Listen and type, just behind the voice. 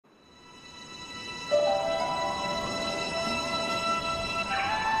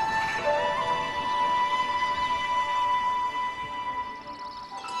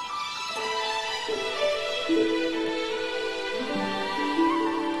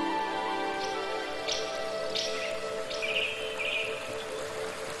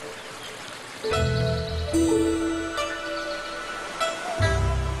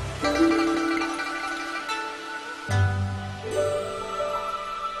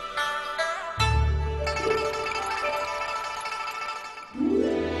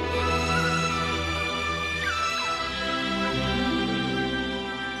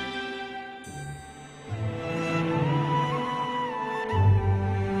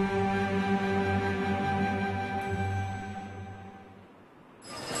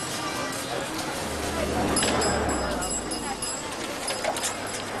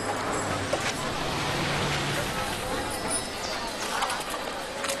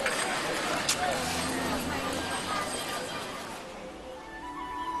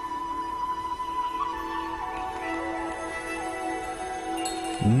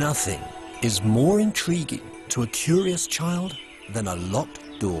Nothing is more intriguing to a curious child than a locked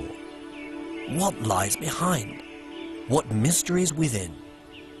door. What lies behind? What mysteries within?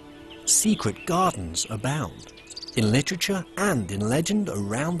 Secret gardens abound, in literature and in legend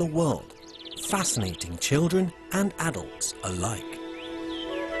around the world, fascinating children and adults alike.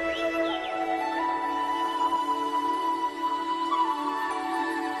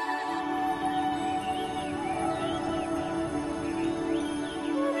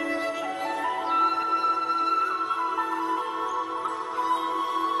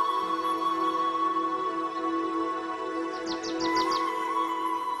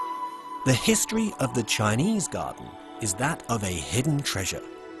 The history of the Chinese garden is that of a hidden treasure,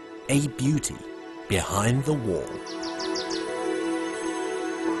 a beauty behind the wall.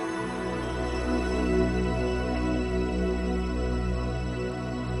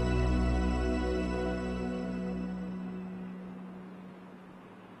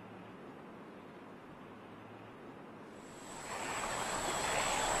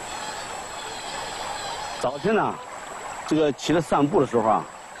早晨呢，这个起来散步的时候啊，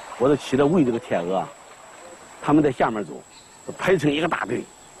我都起来喂这个天鹅，他们在下面走，排成一个大队，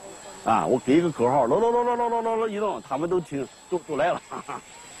啊，我给一个口号，喽喽喽喽喽喽喽喽一动，他们都听，都来了。哈哈。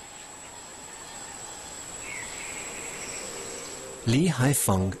Li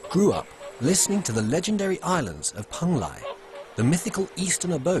Haifeng grew up listening to the legendary islands of Penglai, the mythical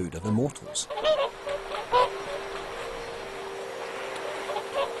eastern abode of immortals.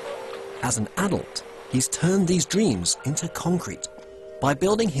 As an adult, he's turned these dreams into concrete by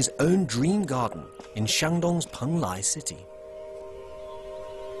building his own dream garden in Shandong's Penglai city.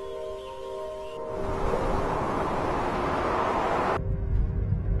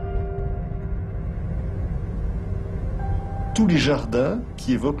 Tous les jardins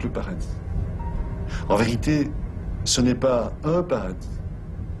qui évoquent le paradis. En vérité, ce n'est pas un paradis,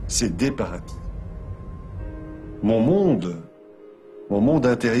 c'est des paradis. Mon monde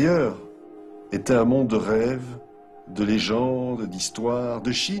intérieur est un monde de rêves, de légendes, d'histoires,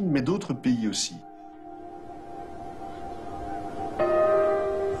 de Chine, mais d'autres pays aussi.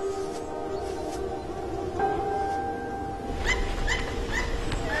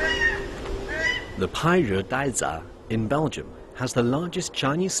 The Paizhe Daiza in Belgium has the largest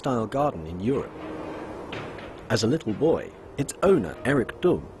Chinese-style garden in Europe. As a little boy, its owner, Eric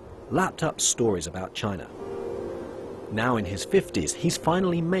Dum, lapped up stories about China. Now in his 50s, he's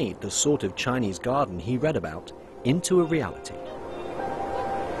finally made the sort of Chinese garden he read about into a reality.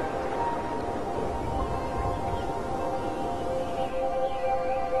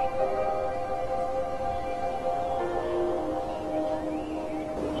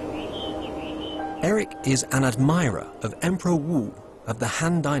 Eric is an admirer of Emperor Wu of the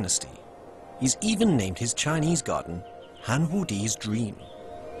Han Dynasty. He's even named his Chinese garden Han Wudi's Dream.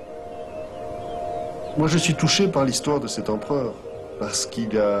 Moi, je suis touché par l'histoire de cet empereur, parce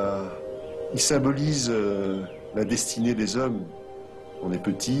qu'il symbolise la destinée des hommes. On est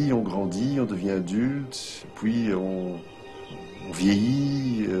petit, on grandit, on devient adulte, puis on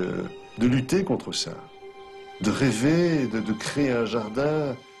vieillit. De lutter contre ça, de rêver, de créer un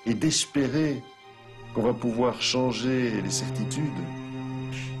jardin et d'espérer qu'on va pouvoir changer les certitudes.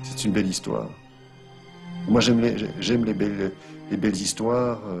 C'est une belle histoire. Moi, j'aime les belles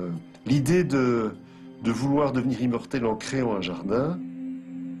histoires. L'idée de vouloir devenir immortel en créant un jardin,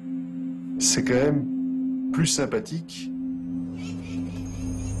 c'est quand même plus sympathique.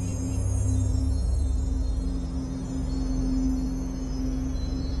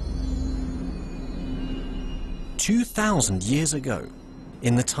 Years ago,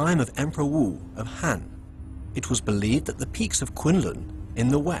 in the time of Emperor Wu of Han, it was believed that the peaks of Kunlun in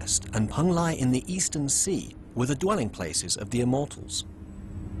the west and Penglai in the eastern sea were the dwelling places of the immortals.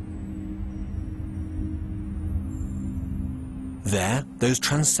 There, those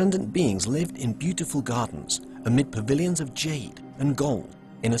transcendent beings lived in beautiful gardens amid pavilions of jade and gold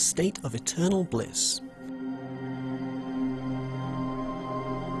in a state of eternal bliss.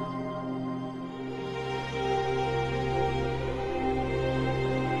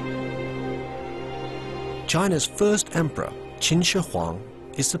 China's first emperor, Qin Shi Huang,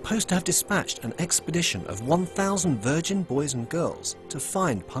 is supposed to have dispatched an expedition of 1,000 virgin boys and girls to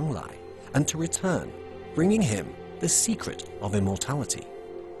find Penglai and to return, bringing him the secret of immortality.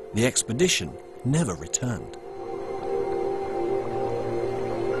 The expedition never returned.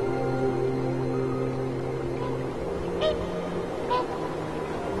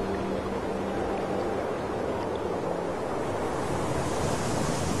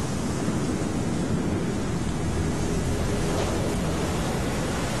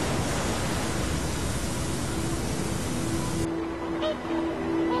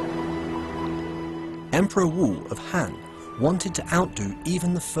 Emperor Wu of Han wanted to outdo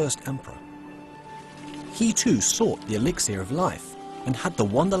even the first emperor. He too sought the elixir of life and had the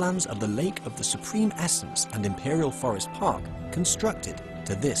wonderlands of the Lake of the Supreme Essence and Imperial Forest Park constructed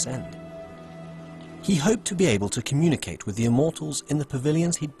to this end. He hoped to be able to communicate with the immortals in the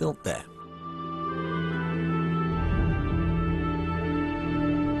pavilions he'd built there.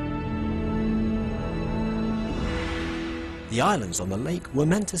 The islands on the lake were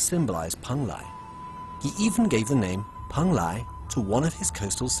meant to symbolize Penglai. He even gave the name Penglai to one of his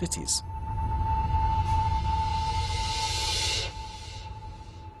coastal cities.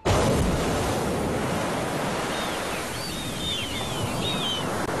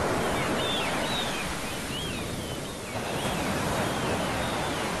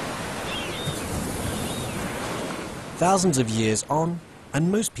 Thousands of years on,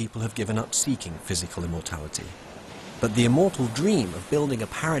 and most people have given up seeking physical immortality. But the immortal dream of building a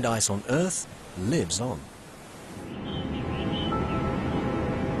paradise on Earth lives on.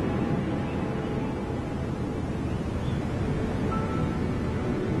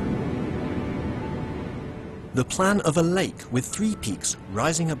 The plan of a lake with 3 peaks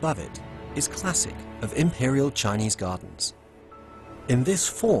rising above it is classic of imperial Chinese gardens. In this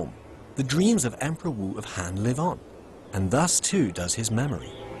form, the dreams of Emperor Wu of Han live on, and thus too does his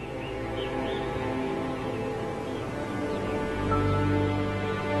memory.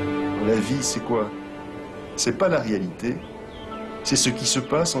 La vie, c'est quoi? C'est pas la réalité, c'est ce qui se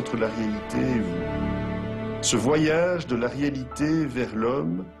passe entre la réalité et vous. Ce voyage de la réalité vers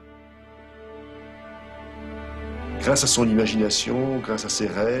l'homme, grâce à son imagination, grâce à ses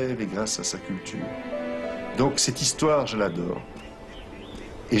rêves et grâce à sa culture. Donc cette histoire, je l'adore.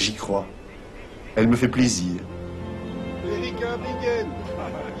 Et j'y crois. Elle me fait plaisir. Erika Bingen.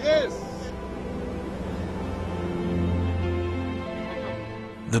 Yes!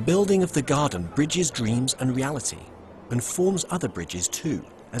 The building of the garden bridges dreams and reality, and forms other bridges too,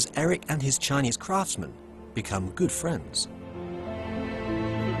 as Eric and his Chinese craftsmen become good friends.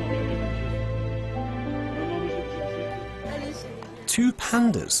 Two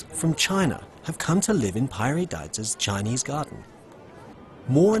pandas from China have come to live in Pirate Daiza's Chinese garden.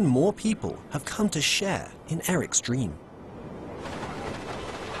 More and more people have come to share in Eric's dream.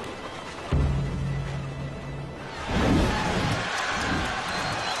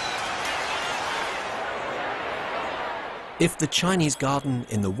 If the Chinese garden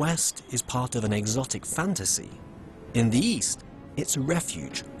in the West is part of an exotic fantasy, in the East, it's a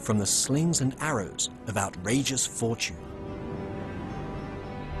refuge from the slings and arrows of outrageous fortune.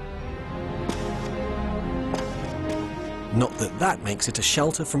 Not that that makes it a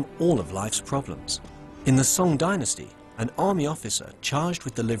shelter from all of life's problems. In the Song dynasty, an army officer charged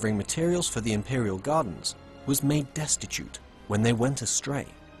with delivering materials for the imperial gardens was made destitute when they went astray.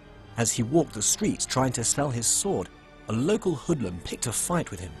 As he walked the streets trying to sell his sword, a local hoodlum picked a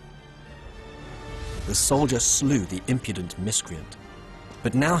fight with him. The soldier slew the impudent miscreant,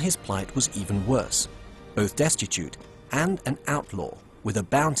 but now his plight was even worse, both destitute and an outlaw with a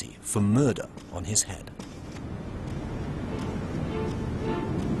bounty for murder on his head.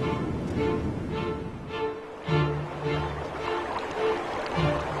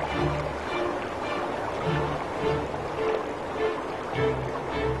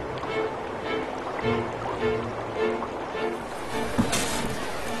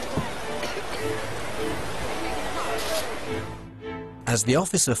 As the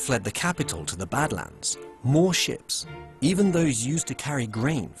officer fled the capital to the Badlands, more ships, even those used to carry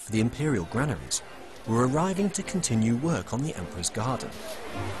grain for the imperial granaries, were arriving to continue work on the emperor's garden.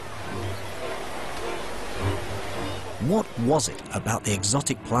 What was it about the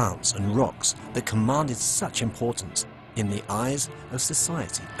exotic plants and rocks that commanded such importance in the eyes of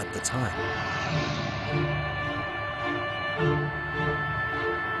society at the time?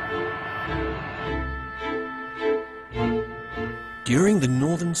 During the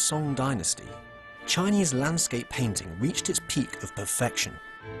Northern Song dynasty, Chinese landscape painting reached its peak of perfection.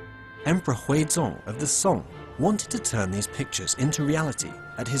 Emperor Huizong of the Song wanted to turn these pictures into reality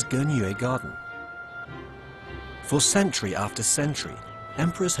at his Genyue garden. For century after century,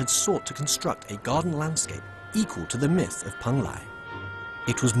 emperors had sought to construct a garden landscape equal to the myth of Penglai.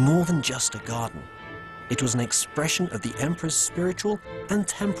 It was more than just a garden. It was an expression of the emperor's spiritual and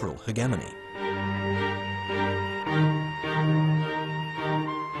temporal hegemony.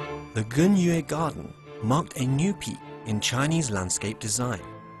 The Genyue Garden marked a new peak in Chinese landscape design,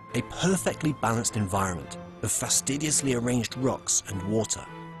 a perfectly balanced environment of fastidiously arranged rocks and water.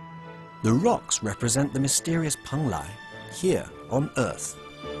 The rocks represent the mysterious Penglai here on Earth.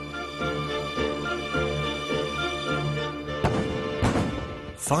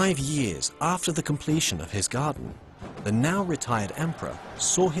 5 years after the completion of his garden, the now retired emperor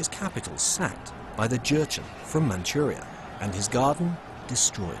saw his capital sacked by the Jurchen from Manchuria and his garden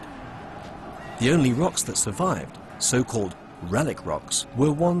destroyed. The only rocks that survived, so-called relic rocks,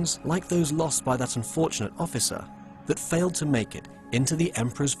 were ones like those lost by that unfortunate officer that failed to make it into the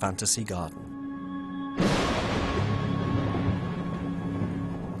emperor's fantasy garden.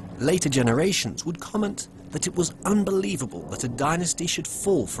 Later generations would comment that it was unbelievable that a dynasty should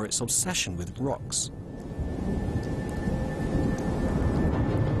fall for its obsession with rocks.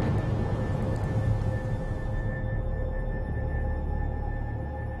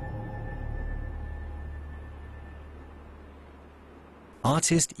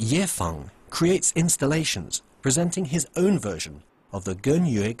 Artist Ye Feng creates installations presenting his own version of the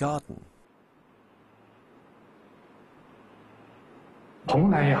Genyue Garden.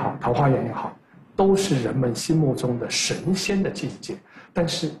 蓬莱也好，桃花源也好，都是人们心目中的神仙的境界。但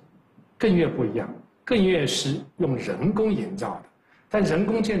是，艮岳不一样，艮岳是用人工营造的，但人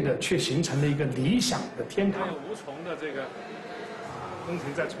工建的却形成了一个理想的天堂。无从的这个工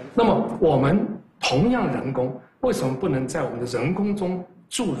程在重复。那么我们同样人工，为什么不能在我们的人工中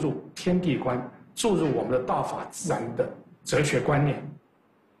注入天地观，注入我们的道法自然的哲学观念，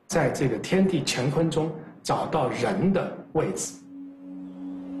在这个天地乾坤中找到人的位置？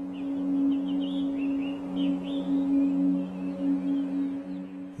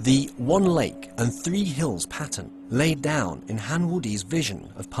 The one lake and three hills pattern laid down in Han Wudi's vision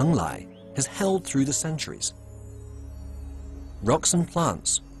of Penglai has held through the centuries. Rocks and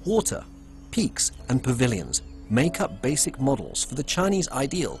plants, water, peaks and pavilions make up basic models for the Chinese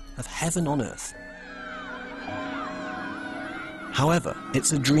ideal of heaven on earth. However,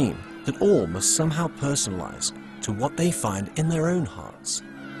 it's a dream that all must somehow personalize to what they find in their own hearts.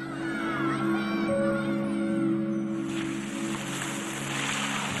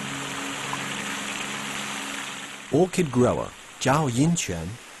 Orchid grower Zhao Yinquan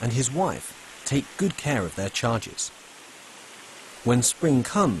and his wife take good care of their charges. When spring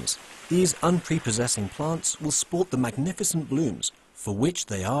comes, these unprepossessing plants will sport the magnificent blooms for which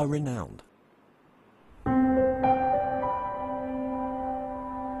they are renowned.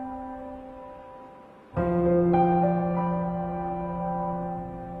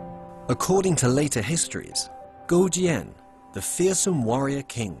 According to later histories, Gou Jian, the fearsome warrior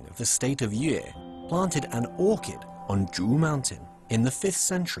king of the state of Yue, planted an orchid on Zhu Mountain in the 5th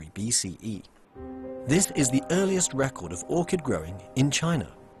century BCE. This is the earliest record of orchid growing in China.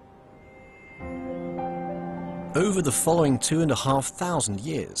 Over the following 2,500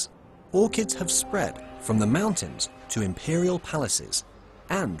 years, orchids have spread from the mountains to imperial palaces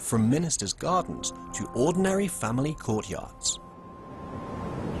and from ministers' gardens to ordinary family courtyards.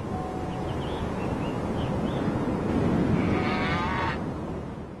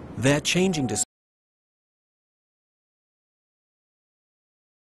 Their changing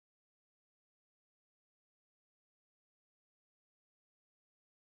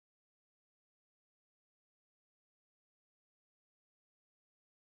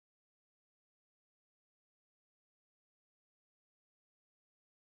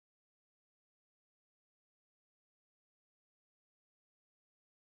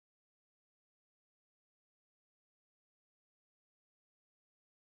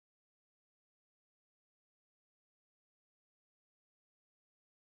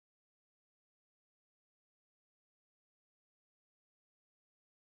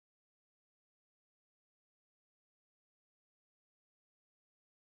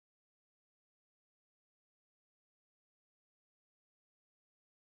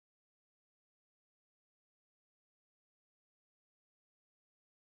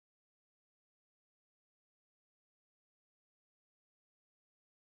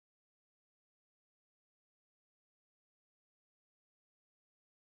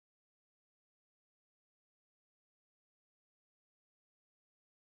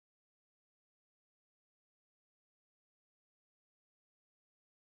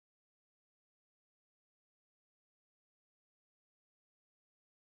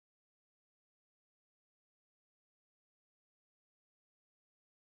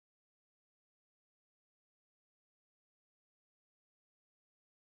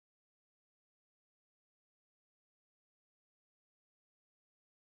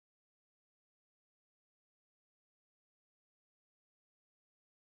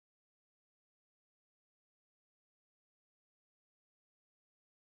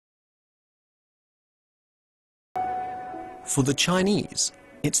For the Chinese,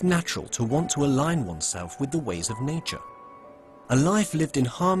 it's natural to want to align oneself with the ways of nature. A life lived in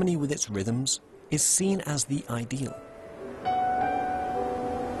harmony with its rhythms is seen as the ideal.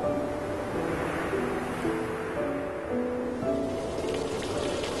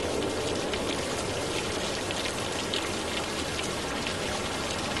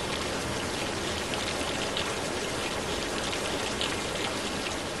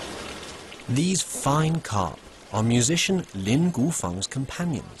 These fine carp are musician Lin Gufang's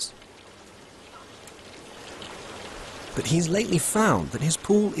companions. But he's lately found that his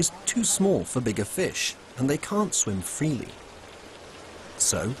pool is too small for bigger fish, and they can't swim freely.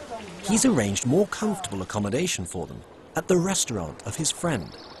 So, he's arranged more comfortable accommodation for them at the restaurant of his friend,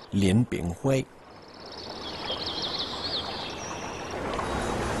 Lin Binghui.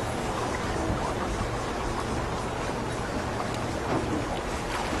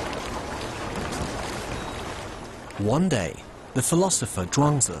 One day, the philosopher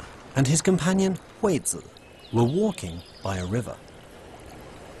Zhuangzi and his companion Huizi were walking by a river.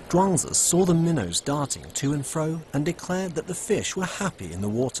 Zhuangzi saw the minnows darting to and fro and declared that the fish were happy in the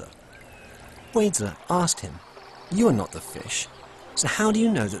water. Huizi asked him, "You are not the fish, so how do you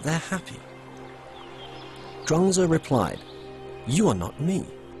know that they're happy?" Zhuangzi replied, "You are not me,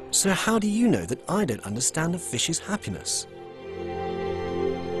 so how do you know that I don't understand a fish's happiness?"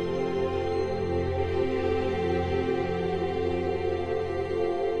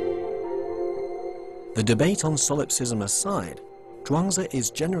 The debate on solipsism aside, Zhuangzi is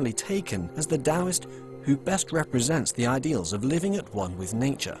generally taken as the Taoist who best represents the ideals of living at one with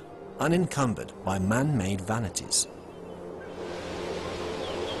nature, unencumbered by man-made vanities.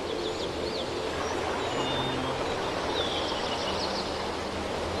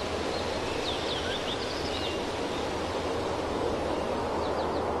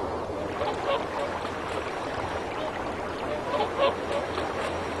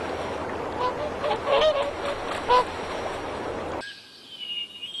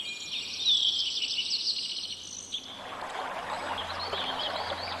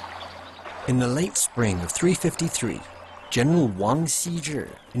 In the late spring of 353, General Wang Xizhi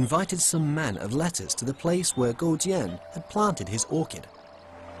invited some men of letters to the place where Gou Jian had planted his orchid.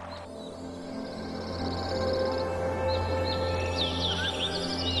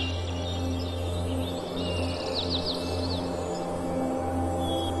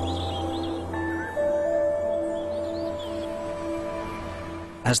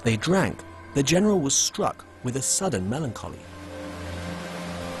 As they drank, the general was struck with a sudden melancholy.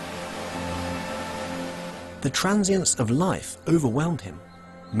 The transience of life overwhelmed him.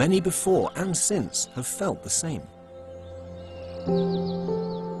 Many before and since have felt the same.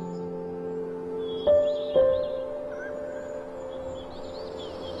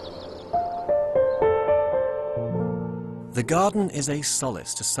 The garden is a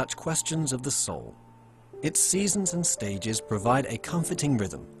solace to such questions of the soul. Its seasons and stages provide a comforting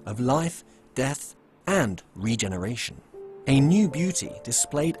rhythm of life, death, and regeneration. A new beauty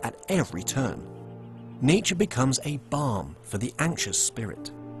displayed at every turn. Nature becomes a balm for the anxious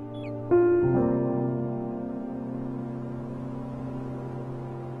spirit.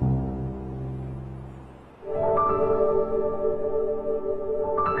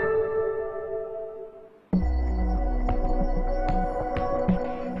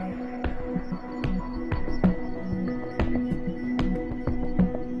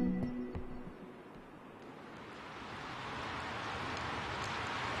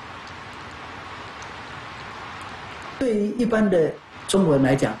对于一般的中国人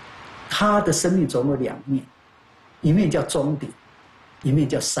来讲，他的生命总有两面，一面叫终点，一面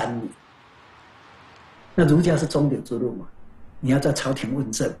叫山林。那儒家是终点之路嘛，你要在朝廷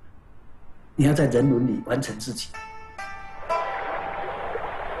问政，你要在人伦里完成自己。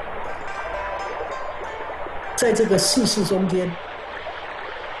在这个世事中间，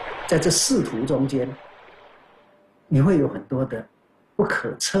在这仕途中间，你会有很多的不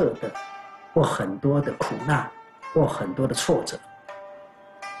可测的，或很多的苦难，或很多的挫折。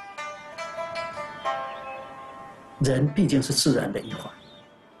人毕竟是自然的一环，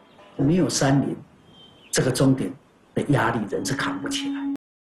没有山林，这个终点的压力人是扛不起来。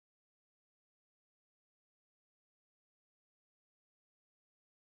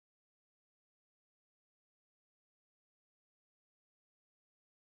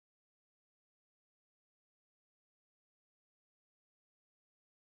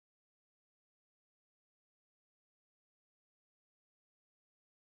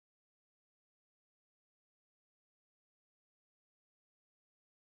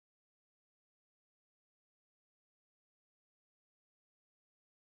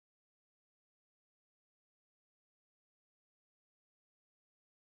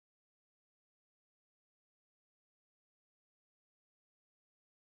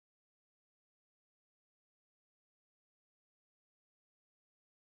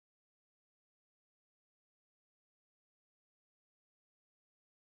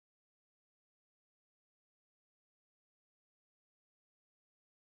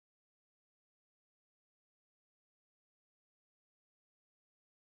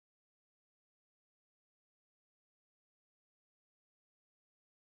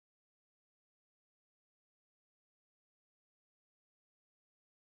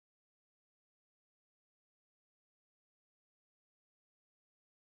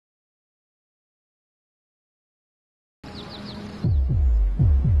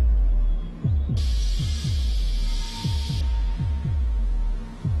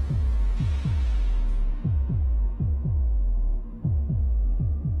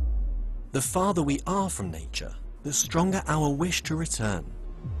The farther we are from nature, the stronger our wish to return.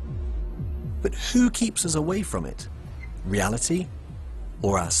 But who keeps us away from it? Reality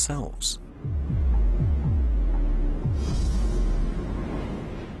or ourselves?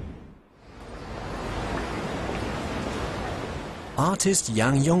 Artist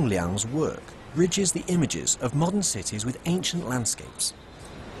Yang Yongliang's work bridges the images of modern cities with ancient landscapes.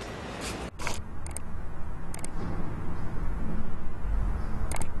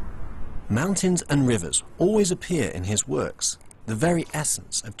 Mountains and rivers always appear in his works, the very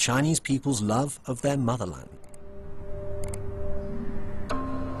essence of Chinese people's love of their motherland.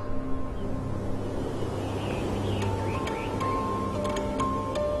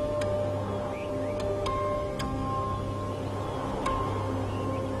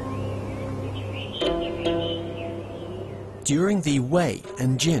 During the Wei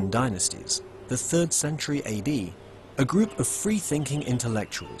and Jin dynasties, the 3rd century AD, a group of free-thinking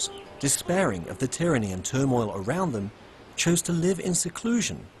intellectuals, despairing of the tyranny and turmoil around them, chose to live in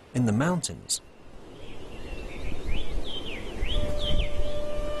seclusion in the mountains.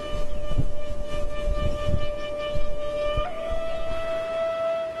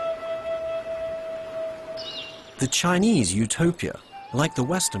 The Chinese utopia, like the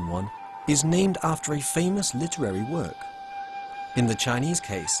Western one, is named after a famous literary work. In the Chinese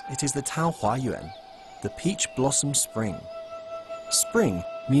case, it is the Tao Hua Yuan, the peach blossom spring. Spring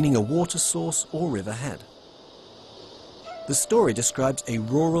meaning a water source or river head. The story describes a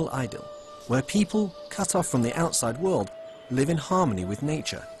rural idyll where people, cut off from the outside world, live in harmony with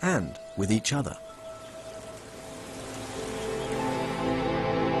nature and with each other.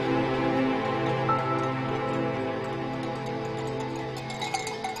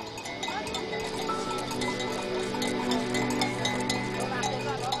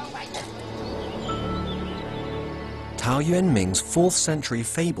 Tao Yuanming's 4th century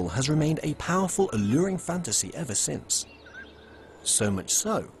fable has remained a powerful, alluring fantasy ever since. So much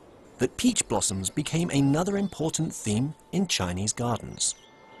so that peach blossoms became another important theme in Chinese gardens.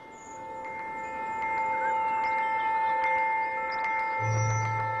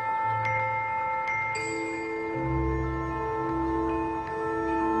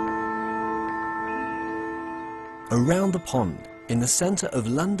 Around the pond, in the centre of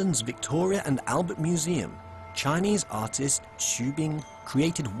London's Victoria and Albert Museum, Chinese artist Xu Bing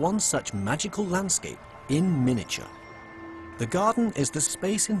created one such magical landscape in miniature. The garden is the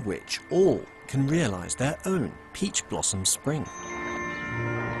space in which all can realize their own peach blossom spring.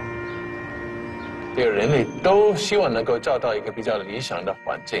 这个人类都希望能够找到一个比较理想的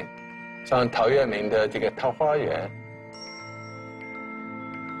环境，像陶渊明的这个桃花源，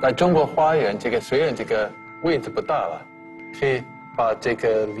在中国花园这个虽然这个位置不大了，可以把这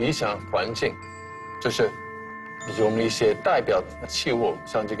个理想环境，就是用一些代表器物，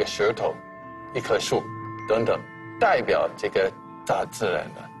像这个石头、一棵树等等，代表这个大自然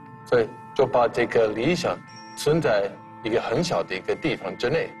的，所以就把这个理想存在一个很小的一个地方之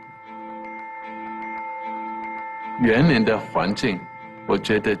内。园林的环境，我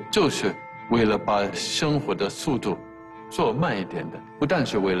觉得就是为了把生活的速度做慢一点的，不但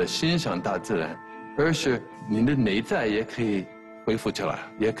是为了欣赏大自然，而是你的内在也可以恢复起来，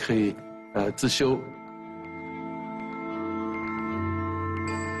也可以自修。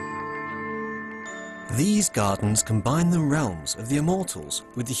These gardens combine the realms of the immortals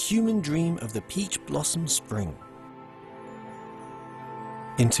with the human dream of the peach blossom spring.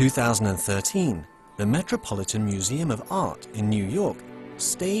 In 2013, the Metropolitan Museum of Art in New York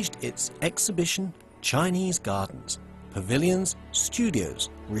staged its exhibition Chinese Gardens, Pavilions, Studios,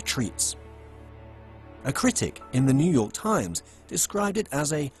 Retreats. A critic in the New York Times described it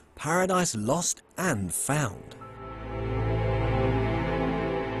as a paradise lost and found.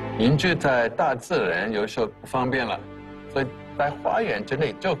 凝聚在大自然有时候不方便了，所以在花园之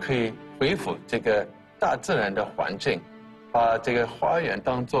内就可以恢复这个大自然的环境，把这个花园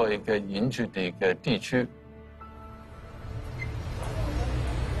当做一个凝聚的一个地区。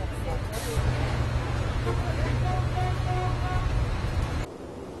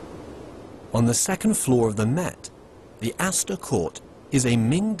On the second floor of the Met, the Astor Court is a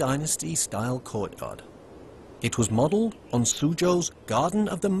Ming Dynasty-style courtyard. It was modelled on Suzhou's Garden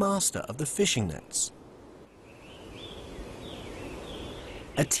of the Master of the Fishing Nets.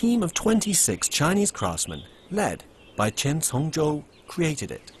 A team of 26 Chinese craftsmen, led by Chen Congzhou,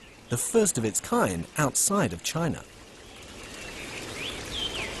 created it, the first of its kind outside of China.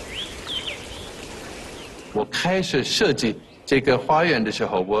 我开始设计这个花园的时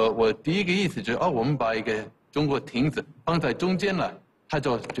候，我第一个意思就是我们把一个中国亭子放在中间了，他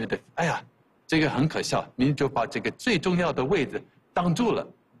就觉得哎呀，这个很可笑，你就把这个最重要的位置挡住了。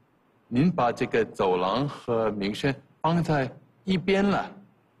您把这个走廊和明轩放在一边了，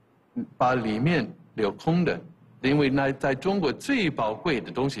把里面留空的，因为那在中国最宝贵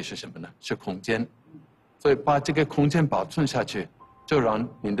的东西是什么呢？是空间，所以把这个空间保存下去，就让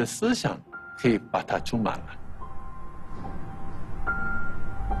您的思想可以把它充满了。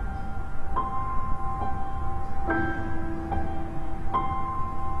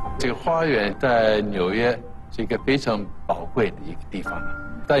这个花园在纽约是一个非常宝贵的一个地方。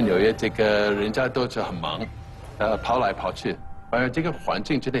在纽约，这个人家都是很忙，跑来跑去，反而这个环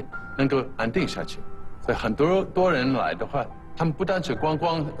境之内能够安定下去。所以很多人来的话，他们不但是观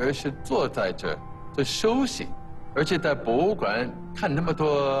光，而是坐在这儿就休息，而且在博物馆看那么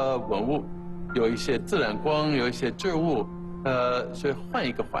多文物，有一些自然光，有一些植物，是换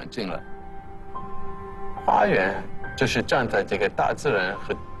一个环境了。花园就是站在这个大自然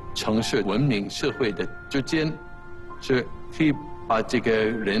和城市文明社会的之间，是可以把这个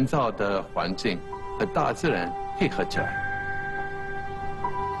人造的环境和大自然配合起来。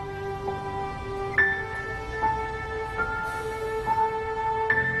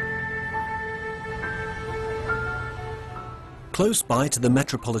Close by to the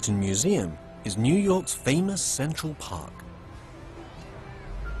Metropolitan Museum is New York's famous Central Park.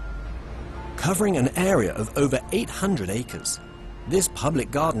 Covering an area of over 800 acres, this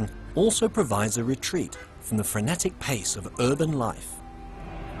public garden also provides a retreat from the frenetic pace of urban life.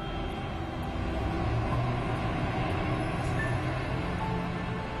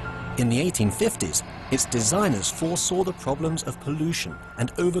 In the 1850s, its designers foresaw the problems of pollution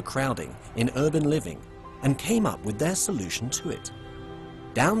and overcrowding in urban living and came up with their solution to it: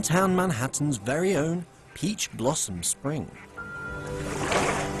 downtown Manhattan's very own Peach Blossom Spring.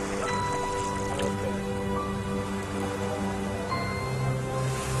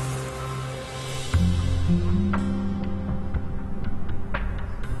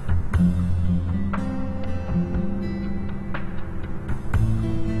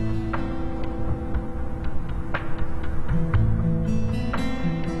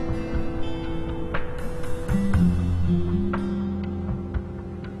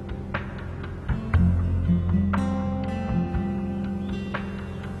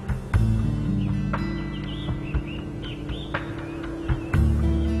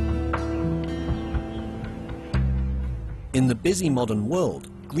 In the busy modern world,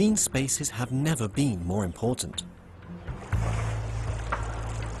 green spaces have never been more important.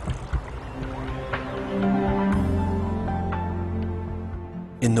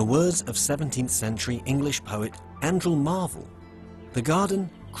 In the words of 17th century English poet Andrew Marvell, the garden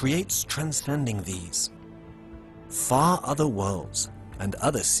creates transcending these, far other worlds and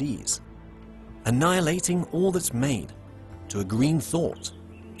other seas, annihilating all that's made to a green thought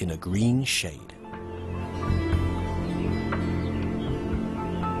in a green shade.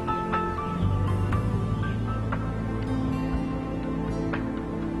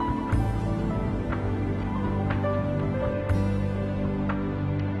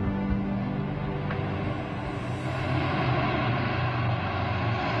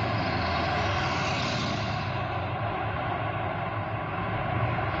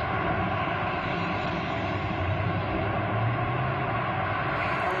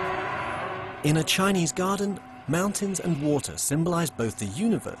 In a Chinese garden, mountains and water symbolize both the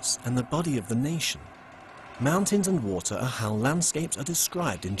universe and the body of the nation. Mountains and water are how landscapes are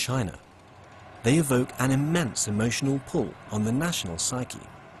described in China. They evoke an immense emotional pull on the national psyche.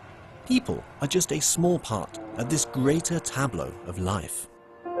 People are just a small part of this greater tableau of life.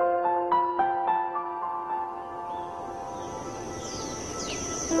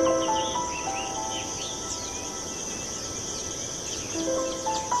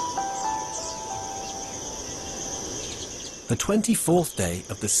 The 24th day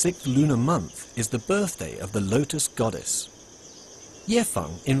of the 6th lunar month is the birthday of the lotus goddess.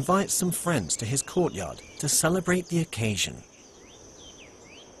 Yefeng invites some friends to his courtyard to celebrate the occasion.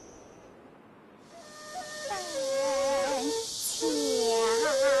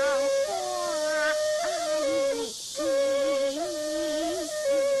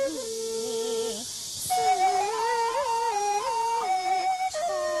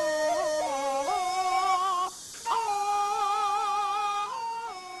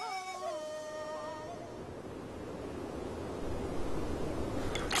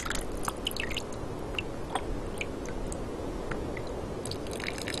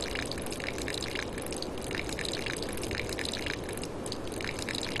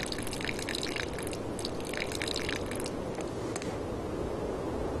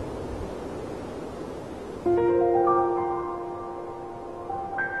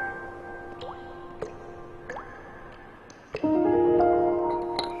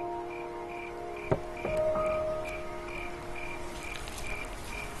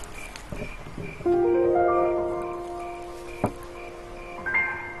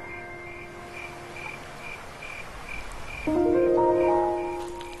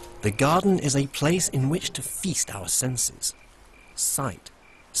 The garden is a place in which to feast our senses. Sight,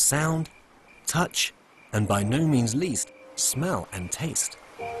 sound, touch, and by no means least, smell and taste.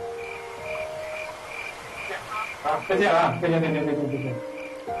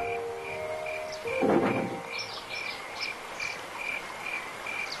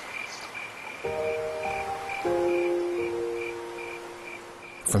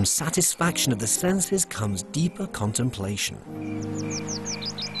 From satisfaction of the senses comes deeper contemplation.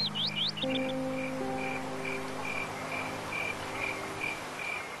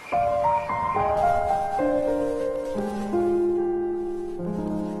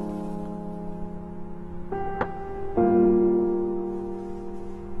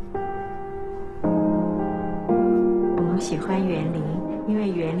我喜欢园林，因为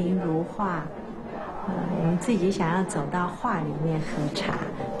园林如画。我们自己想要走到画里面喝茶，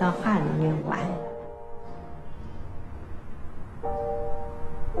到画里面玩。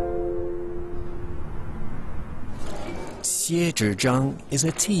Xie Zhizhang is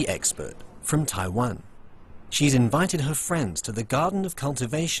a tea expert from Taiwan. She's invited her friends to the Garden of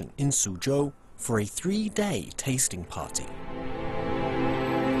Cultivation in Suzhou for a 3-day tasting party.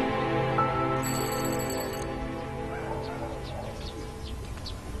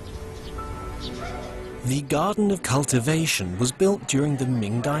 The Garden of Cultivation was built during the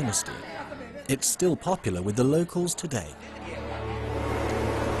Ming Dynasty. It's still popular with the locals today.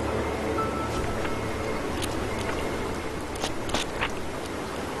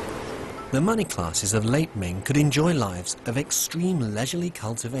 The money classes of late Ming could enjoy lives of extreme leisurely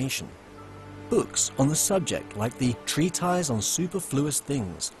cultivation. Books on the subject, like the Treatise on Superfluous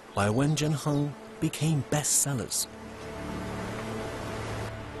Things by Dunhuang, became bestsellers.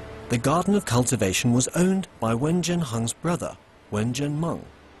 The Garden of Cultivation was owned by Dunhuang's brother, Dunhuang.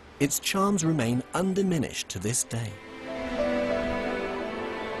 Its charms remain undiminished to this day.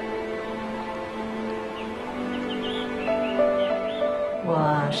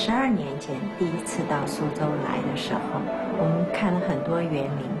 我12年前第一次到苏州来的时候，我们看了很多园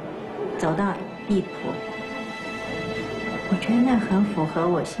林，走到地谱，我觉得那很符合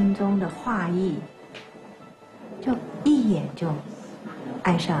我心中的画意，就一眼就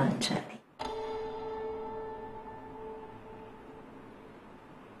爱上了这里。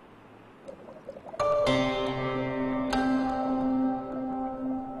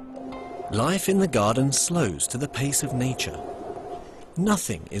Life in the garden slows to the pace of nature.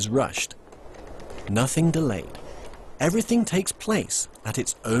 Nothing is rushed, nothing delayed. Everything takes place at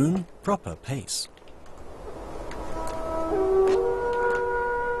its own proper pace. “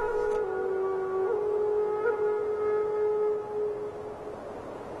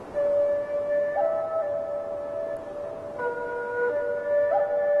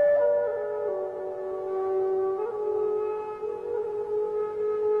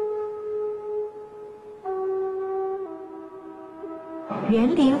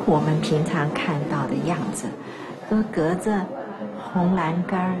园林”我们平常看到的样子，都隔着红栏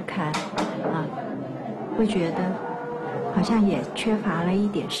杆看，会觉得好像也缺乏了一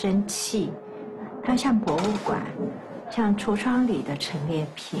点生气。它像博物馆，像橱窗里的陈列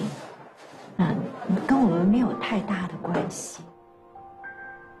品，跟我们没有太大的关系。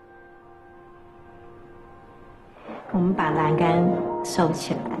我们把栏杆收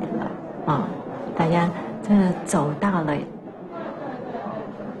起来了，大家真的走到了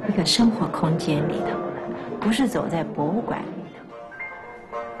一个生活空间里头，不是走在博物馆里头。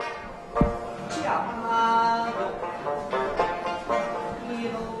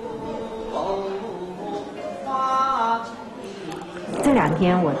这2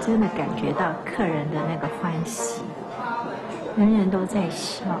天我真的感觉到客人的那个欢喜，人人都在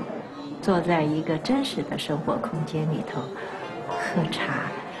笑，坐在一个真实的生活空间里头喝茶，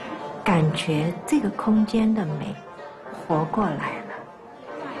感觉这个空间的美活过来了。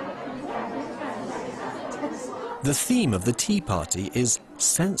The theme of the tea party is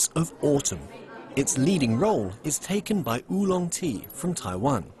Sense of Autumn. Its leading role is taken by oolong tea from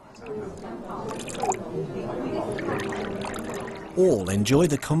Taiwan. All enjoy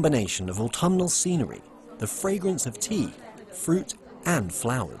the combination of autumnal scenery, the fragrance of tea, fruit, and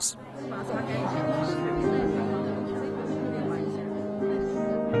flowers.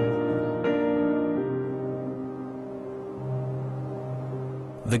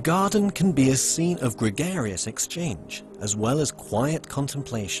 The garden can be a scene of gregarious exchange, as well as quiet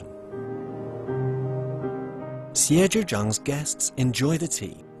contemplation. Xie Zhizhang's guests enjoy the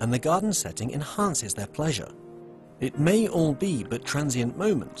tea, and the garden setting enhances their pleasure. It may all be but transient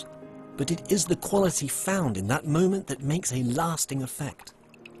moments, but it is the quality found in that moment that makes a lasting effect.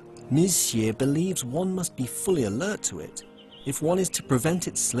 Ms. Xie believes one must be fully alert to it if one is to prevent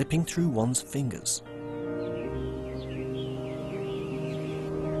it slipping through one's fingers.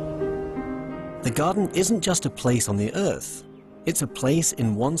 The garden isn't just a place on the earth, it's a place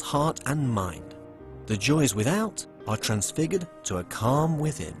in one's heart and mind. The joys without are transfigured to a calm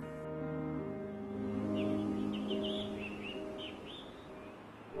within.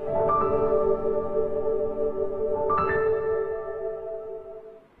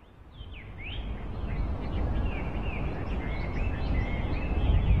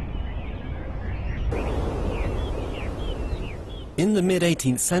 In the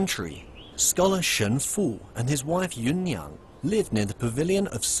mid-18th century, scholar Shen Fu and his wife Dunhuang lived near the Pavilion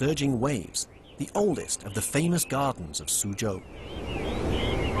of Surging Waves, the oldest of the famous gardens of Suzhou.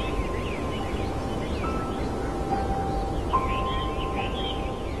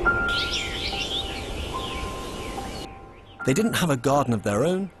 They didn't have a garden of their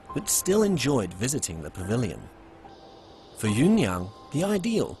own, but still enjoyed visiting the pavilion. For Dunhuang, the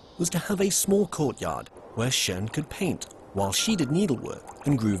ideal was to have a small courtyard where Shen could paint while she did needlework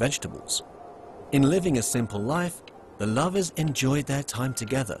and grew vegetables. In living a simple life, the lovers enjoyed their time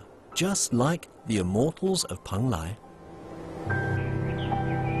together, just like the immortals of Penglai.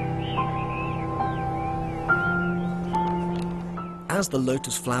 As the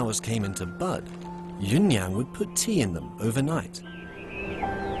lotus flowers came into bud, Dunhuang would put tea in them overnight.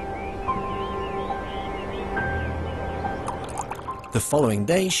 The following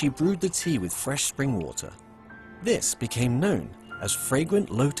day, she brewed the tea with fresh spring water. This became known as fragrant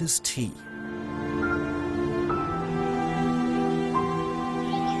lotus tea.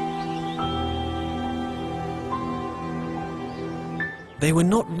 They were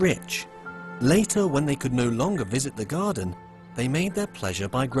not rich. Later, when they could no longer visit the garden, they made their pleasure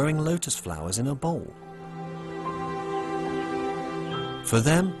by growing lotus flowers in a bowl. For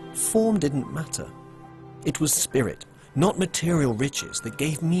them, form didn't matter. It was spirit, not material riches, that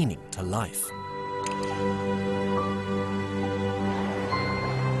gave meaning to life.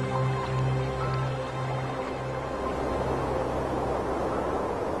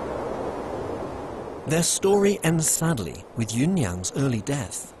 Their story ends sadly with Dunhuang's early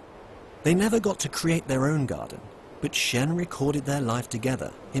death. They never got to create their own garden, but Shen recorded their life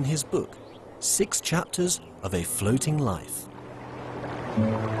together in his book, 6 Chapters of a Floating Life.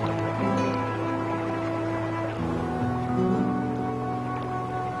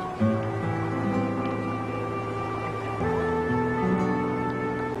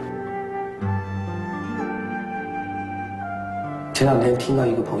前两天听到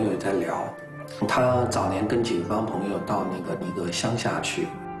一个朋友在聊，他早年跟几帮朋友到一个乡下去，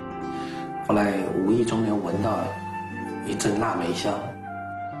后来无意中闻到一阵腊梅香，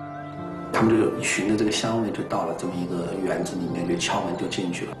他们就循着这个香味就到了这么一个园子里面，就敲门就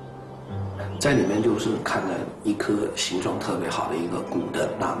进去了，在里面就是看了一棵形状特别好的一个古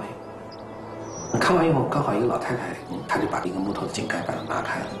的腊梅。看完以后，刚好一个老太太，她就把一个木头的井盖把它拿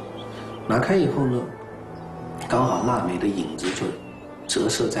开了，拿开以后呢，刚好腊梅的影子就折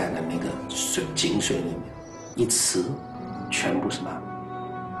射在了那个井水里面，一池全部是腊梅。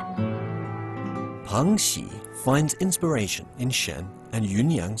Peng Xi finds inspiration in Shen and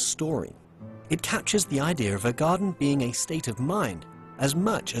Dunhuang's story. It captures the idea of a garden being a state of mind as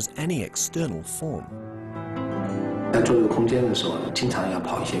much as any external form. 在做这个空间的时候，经常要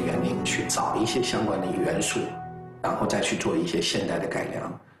跑一些园林去找一些相关的元素，然后再去做一些现代的改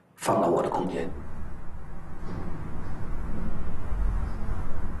良，放到我的空间。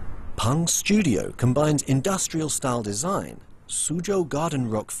Peng's studio combines industrial-style design, Suzhou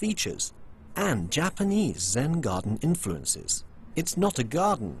garden rock features, and Japanese Zen garden influences. It's not a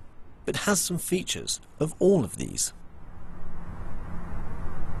garden, but has some features of all of these.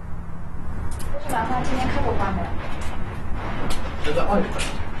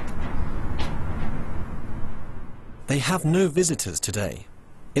 They have no visitors today.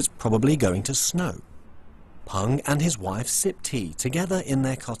 It's probably going to snow. Peng and his wife sip tea together in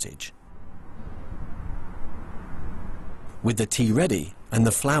their cottage. With the tea ready and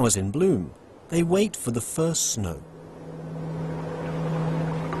the flowers in bloom, they wait for the first snow.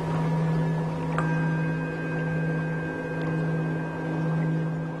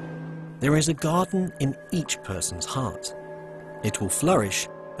 There is a garden in each person's heart. It will flourish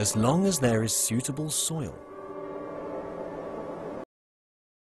as long as there is suitable soil.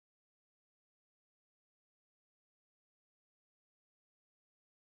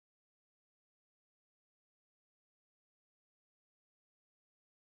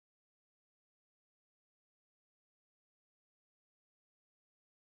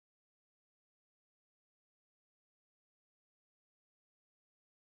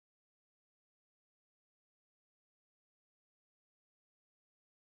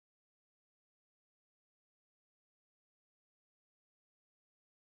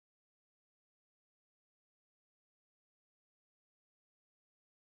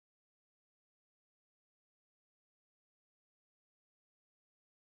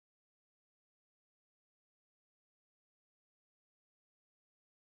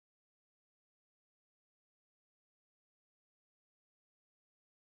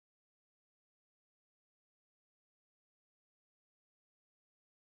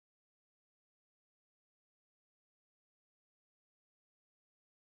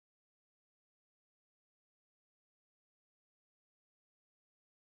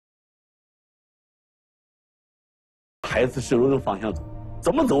 海市蜃楼的方向走，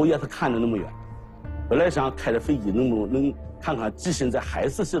怎么走也是看着那么远。本来想开着飞机能看看置身在海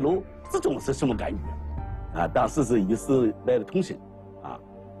市蜃楼之中是什么感觉，啊，当时是一时来的童心，啊，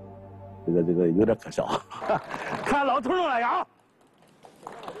这个有点可笑。看老头了呀，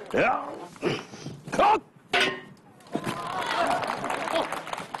呀，看。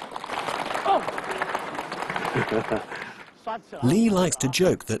Li likes to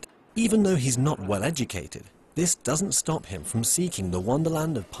joke that even though he's not well educated, this doesn't stop him from seeking the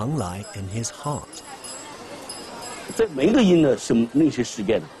wonderland of Penglai in his heart. 在每个人的内心世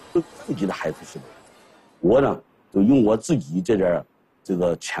界呢，都自己的孩子是的。我呢，就用我自己这点这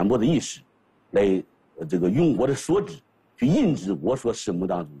个浅薄的意识，来用我的所知去印制我所心目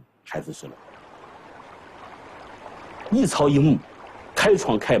当中孩子是了。一草一木，开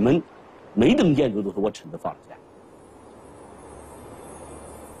窗开门，每等建筑都是我亲自放的钱。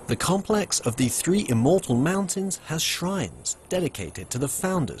 The complex of the three immortal mountains has shrines dedicated to the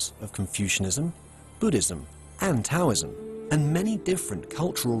founders of Confucianism, Buddhism, and Taoism, and many different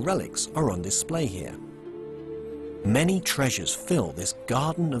cultural relics are on display here. Many treasures fill this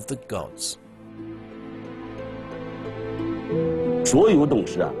garden of the gods. 所有东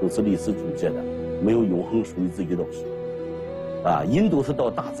西啊，都是历史注解的，没有永恒属于自己的东西。啊，人都是到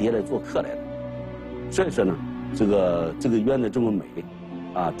大自然来做客来的，所以说呢，这个园子这么美。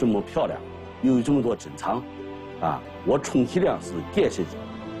 啊，这么漂亮，又有这么多珍藏，啊，我充其量是建设者、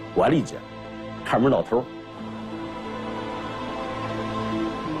管理者、看门老头。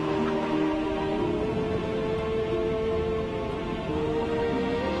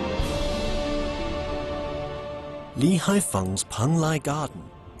Li Haifeng's Penglai Garden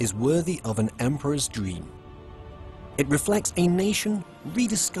is worthy of an emperor's dream. It reflects a nation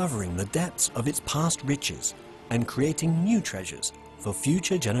rediscovering the depths of its past riches and creating new treasures for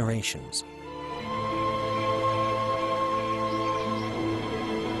future generations.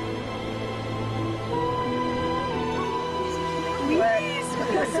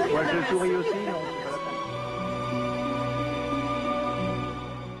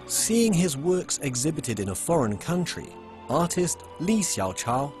 Seeing his works exhibited in a foreign country, artist Li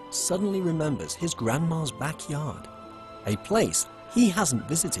Xiaochao suddenly remembers his grandma's backyard, a place he hasn't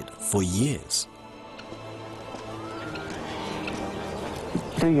visited for years.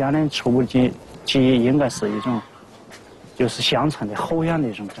 对原来初步记忆应该是一种，就是乡村的后院的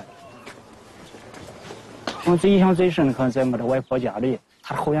一种感觉。我最印象最深的可能在我的外婆家里，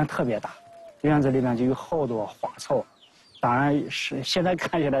她的后院特别大，院子里面就有好多花草，当然是现在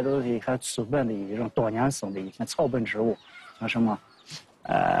看起来都是一些书本的一种多年生的一些草本植物，像什么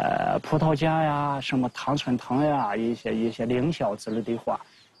葡萄架呀，什么唐春藤呀，一些凌霄之类的花，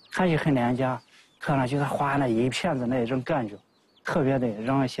看起很廉价，可能就是花那一片子那一种感觉。 特别的，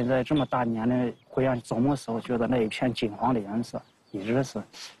让现在这么大年龄回想做梦时候，觉得那一片金黄的颜色，一直是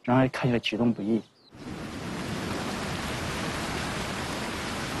让人看起来激动不已。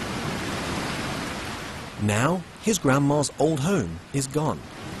Now, his grandma's old home is gone.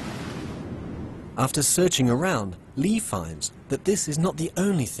 After searching around, Li finds that this is not the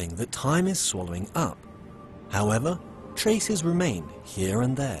only thing that time is swallowing up. However, traces remain here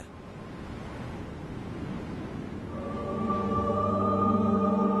and there.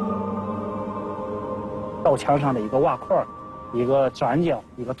 道墙上的一个瓦块、一个砖角、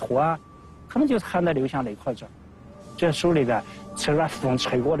一个图案，可能就是还在留下那一块砖。这书里边，虽然风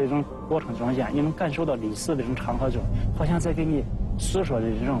吹过的这种过程中间，你能感受到历史的这种长河中，好像在给你诉说的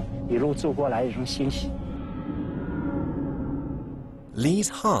这种一路走过来的这种信息。Li's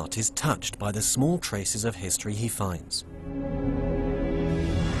heart is touched by the small traces of history he finds.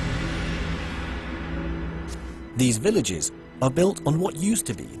 These villages are built on what used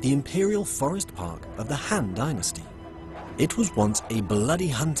to be the imperial forest park of the Han Dynasty. It was once a bloody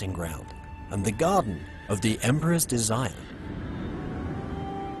hunting ground and the garden of the emperor's desire.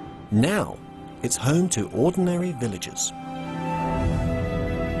 Now, it's home to ordinary villagers.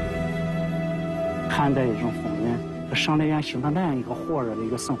 汉代一种风云，上来样形成那样一个火热的一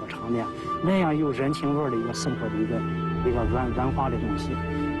个生活场面，那样有人情味的一个生活的一个文化的东西，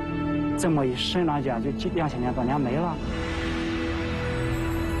这么一瞬间就2000年多年没了。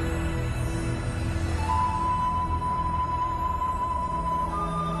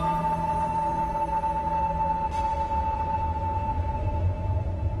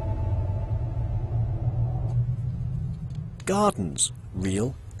 Gardens,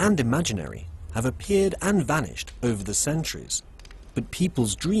 real and imaginary, have appeared and vanished over the centuries, but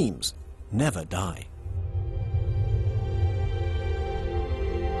people's dreams never die.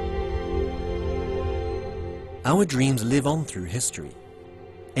 Our dreams live on through history.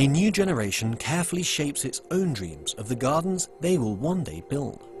 A new generation carefully shapes its own dreams of the gardens they will one day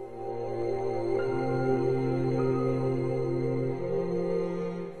build.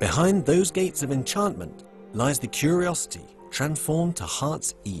 Behind those gates of enchantment lies the curiosity transformed to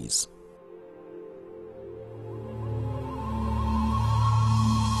heart's ease.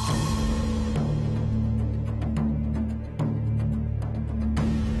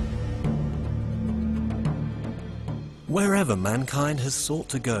 Wherever mankind has sought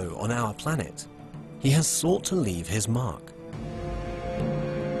to go on our planet, he has sought to leave his mark.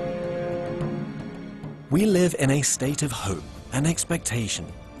 We live in a state of hope and expectation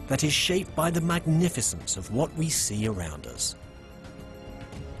that is shaped by the magnificence of what we see around us.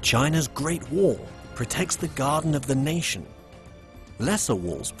 China's Great Wall protects the garden of the nation. Lesser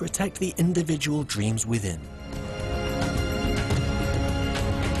walls protect the individual dreams within.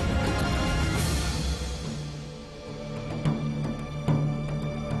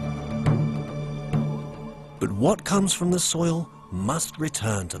 But what comes from the soil must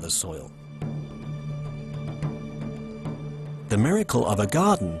return to the soil. The miracle of a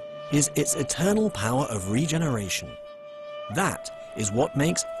garden is its eternal power of regeneration. That is what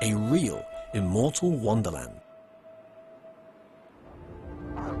makes a real, immortal wonderland.